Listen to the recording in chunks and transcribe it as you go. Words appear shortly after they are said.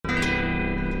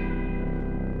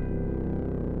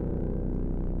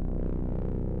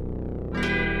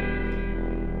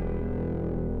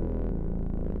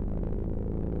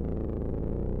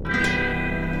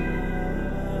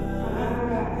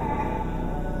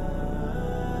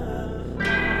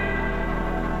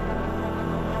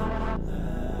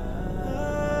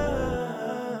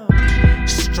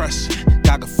progressing.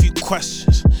 Got a few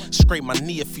questions. Scrape my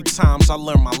knee a few times, I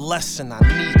learned my lesson. I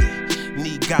need it.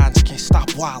 Need guidance, can't stop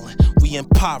wildin'. We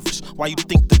impoverished. Why you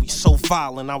think that we so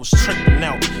violent? I was tripping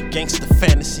out. Gangster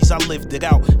fantasies, I lived it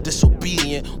out.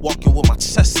 Disobedient, walking with my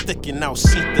chest sticking out.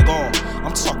 Seen it all.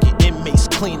 I'm talking inmates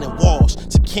cleaning walls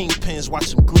to kingpins,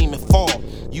 watch them gleam and fall.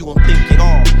 You gon' think it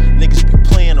all. Niggas be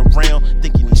playing around,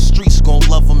 thinking these streets gon'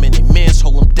 love them and they mans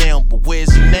hold them down. But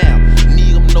where's he now?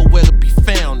 Need him nowhere to be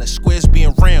found. That squares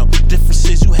being round. Difference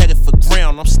is you headed for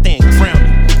ground. I'm staying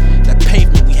grounded. That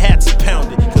pavement we had to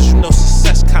pound it. Cause you know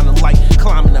success kinda like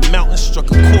climbing a mountain. Struck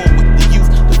a chord with the youth,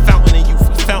 the fountain and youth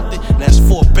we found it. And that's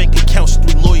 4 bank accounts,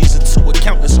 3 lawyers and 2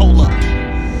 accountants. Hold up.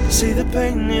 See the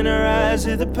pain in our eyes,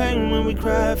 see the pain when we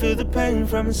cry, feel the pain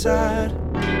from inside.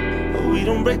 But we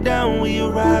don't break down, we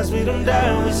arise, we don't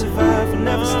die, we survive, we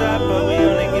never stop, but we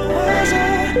only get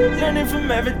wiser. Learning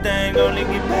from everything, only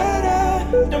get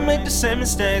better. Don't make the same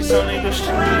mistakes, only go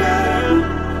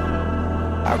stronger.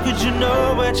 How could you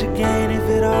know what you gain if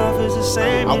it all feels the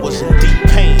same? I was in deep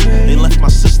pain. They left my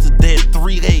sister dead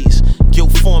 3 days.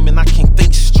 Guilt forming, I can't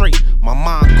think straight. My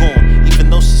mind gone. Even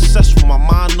though successful, my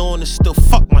mind on is still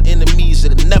fuck my enemies.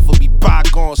 It'll never be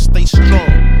bygone. Stay strong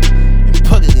and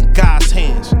put it in God's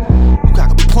hands. You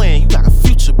got a plan, you got a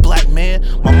future, black man.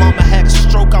 My mama had a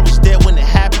stroke, I was there when it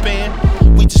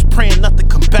happened. We just praying nothing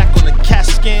come back on the CAT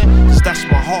scan. Cause that's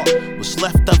my heart. What's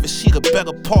left of it, she the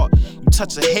better part. You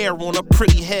touch a hair on her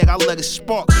pretty head, I let it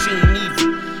spark. She ain't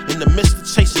evil. In the midst of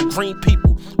chasing green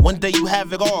people, one day you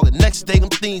have it all, the next day them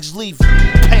things leave you.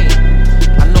 Pain.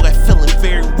 I know that feeling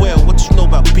very well. What you know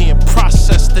about being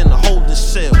processed in a holding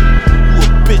cell? You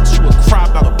a bitch, you a cry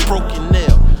about a broken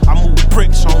nail. I move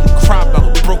bricks, I only cry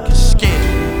about a broken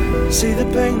scale. See the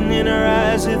pain in our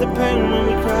eyes, see the pain when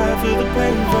we cry, feel the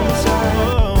pain from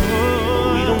inside.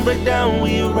 We don't break down,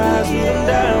 we arise, we don't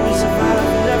die, we survive,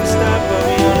 we never stop, but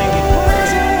we only get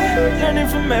wiser. Learning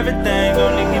from everything,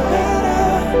 only get better.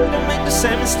 Don't make the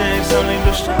same mistakes, only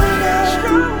go stronger.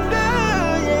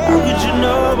 How could you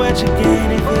know what you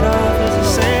gain if it all feels the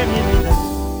same? You need that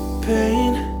pain.